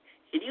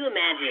 can you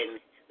imagine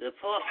the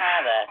poor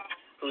father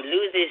who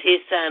loses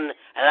his son,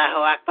 Allahu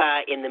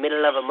Akbar, in the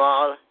middle of a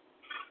mall?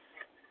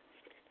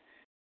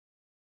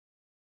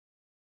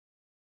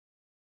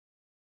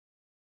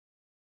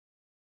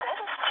 That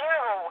is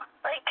terrible.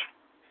 Like,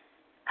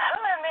 who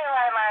in their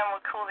right mind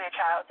would call their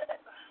child that?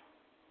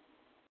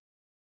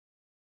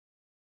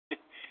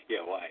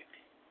 Yeah, why?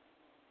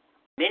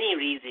 Many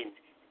reasons.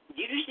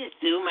 Did you just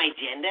assume my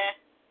gender?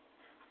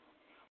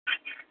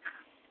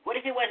 What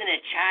if it wasn't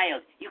a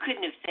child? You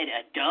couldn't have said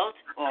adult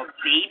or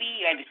baby.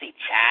 You had to say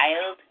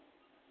child.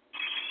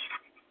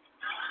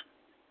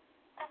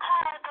 A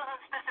child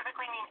doesn't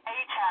specifically mean a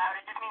child.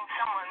 It just means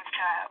someone's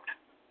child.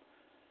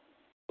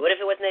 What if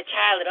it wasn't a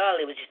child at all?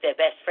 It was just their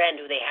best friend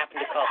who they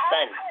happened to call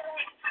son.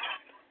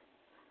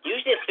 You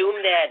just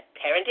assume their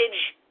parentage?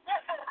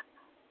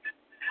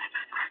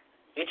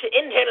 You're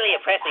internally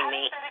oppressing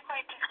me.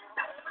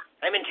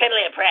 I'm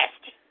internally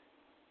oppressed.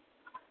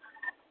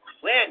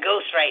 Where are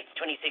ghost rights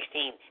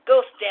 2016?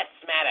 Ghost deaths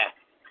matter.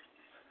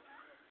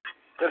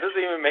 That doesn't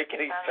even make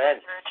any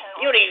sense.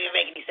 You don't even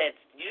make any sense.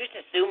 You just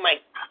assume my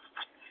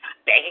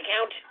bank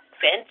account?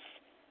 Sense?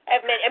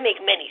 I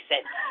make many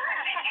sense.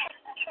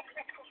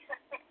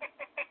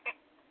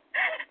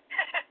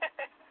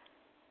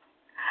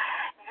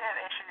 You have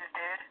issues,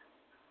 dude.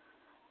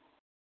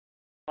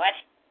 What?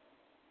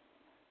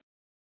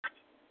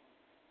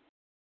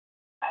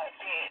 I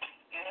said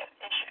you have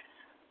issues.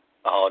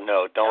 Oh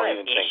no! Don't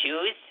even think.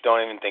 Issues?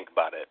 Don't even think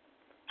about it.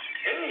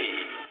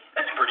 Hey.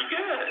 That's pretty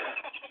good.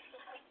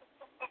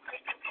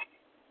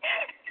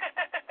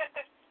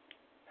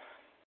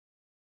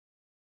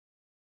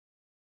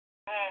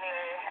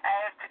 Anyway, I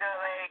have to go,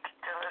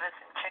 deliver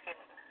some chicken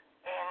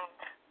and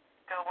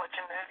go watch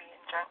a movie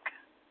and drunk.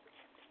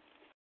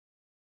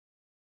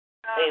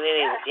 Wait.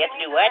 Yeah, You have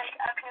to do what?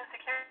 Up your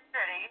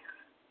security.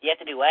 You have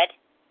to do what?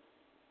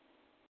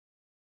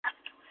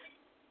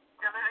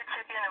 Deliver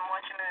chicken and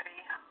watch a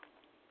movie.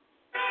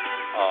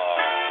 Oh.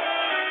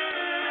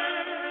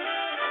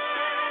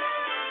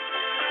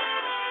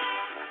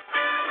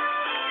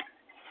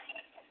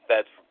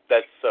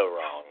 That's so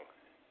wrong.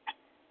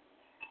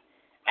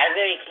 I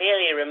very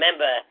clearly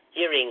remember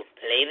hearing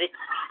play the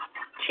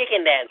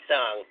chicken dance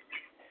song.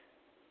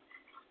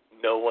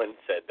 No one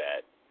said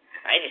that.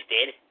 I just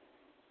did.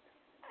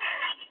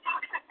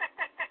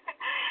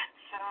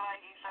 So I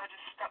guess I'll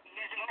just stop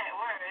using that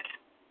word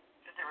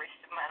for the rest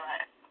of my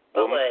life.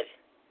 What word?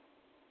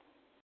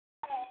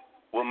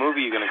 What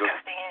movie are you gonna go?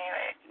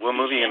 Anyway. What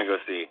movie are you gonna go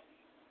see?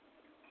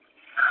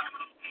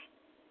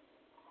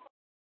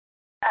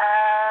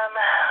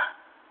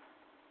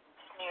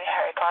 New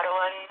Harry Potter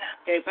one.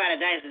 Harry Potter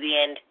dies at the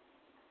end.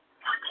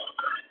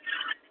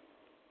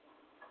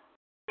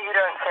 You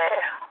don't say.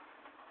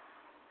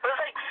 It was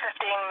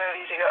 15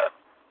 movies ago.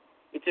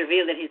 It's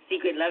revealed that his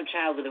secret love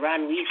child with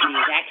Ron Weasley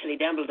is actually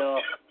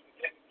Dumbledore.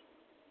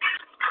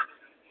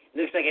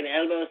 Looks like an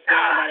elbow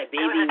scar by a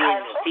baby with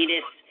a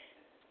fetus.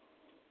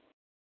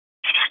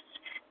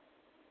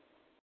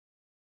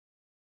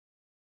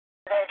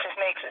 That just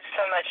makes it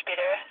so much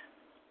better.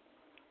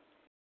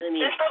 I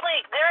mean, There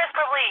is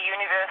probably a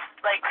universe,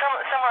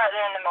 somewhere out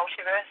there in the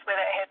multiverse where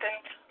that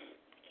happened.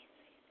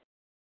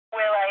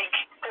 Where,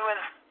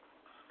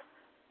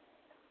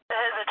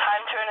 the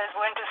time turners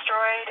weren't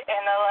destroyed, and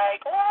they're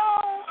like,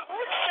 well,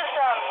 let's just,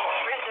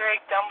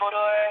 resurrect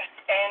Dumbledore,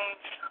 and...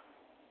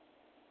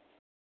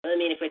 well, I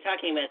mean, if we're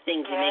talking about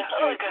things that make Yeah,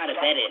 Harry good Potter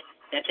stuff. better,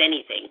 that's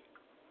anything.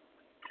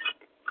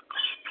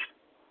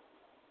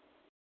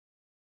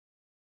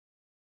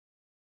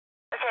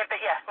 Okay, but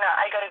yeah, no,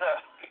 I gotta go.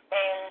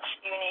 And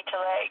you need to,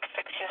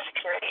 fix your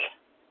security.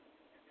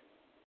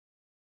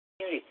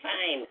 Security's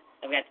fine.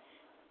 I've got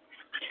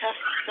tough,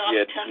 soft,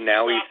 Yeah, tough,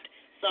 now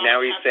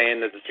soft, he's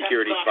saying that the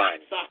security's fine.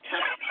 Soft,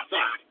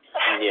 soft.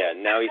 Yeah,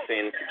 now he's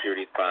saying the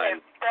security's fine.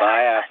 Okay,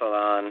 Bye,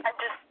 Athlon. I'm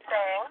just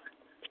saying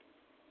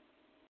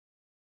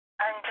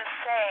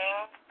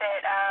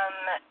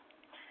that,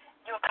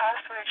 your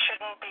password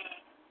shouldn't be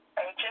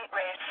Agent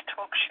Wraith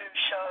Talk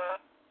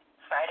Show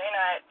Friday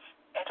nights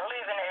at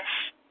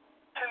 11-ish.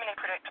 Too many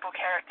predictable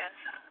characters.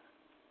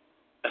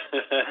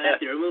 I'll have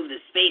to remove the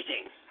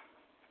spacing.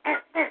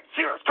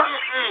 Serious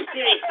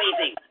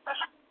spacing.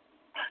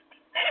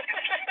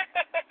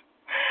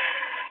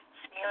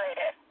 See you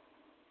later.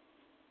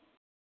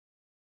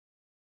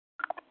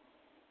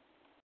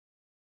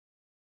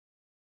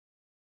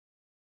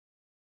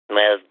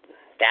 Well,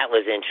 that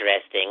was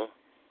interesting.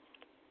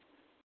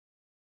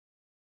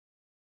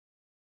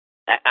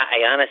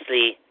 I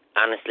honestly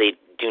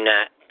do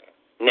not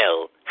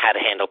know how to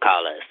handle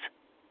callers.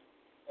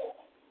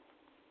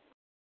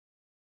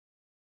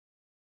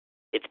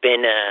 It's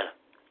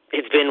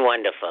been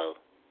wonderful.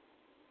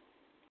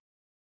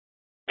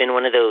 It's been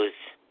one of those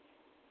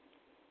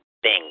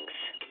things.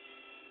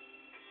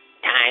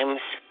 Times,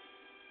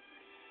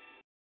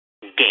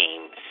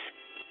 games.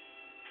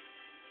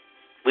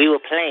 We were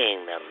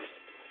playing them.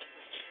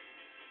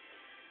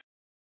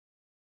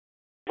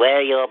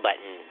 Wear your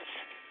buttons.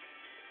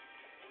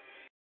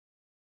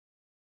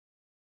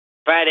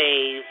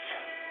 Fridays,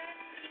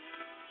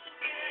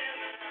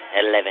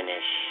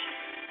 11-ish.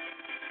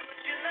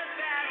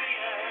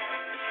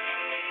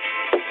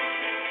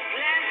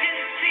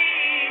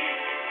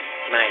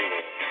 Mind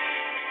me.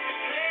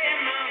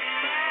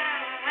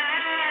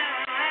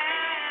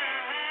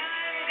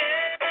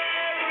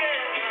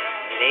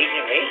 An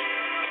Agent Wraith.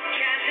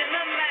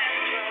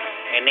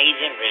 An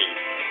Agent Wraith.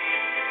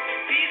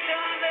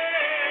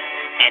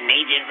 An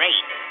Agent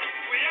Wraith.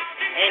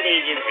 And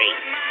Agent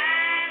Wraith.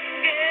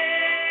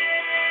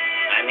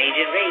 I'm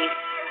Agent Wraith.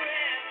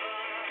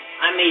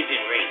 I'm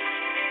Agent Wraith.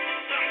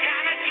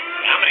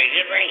 I'm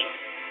Agent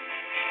Wraith.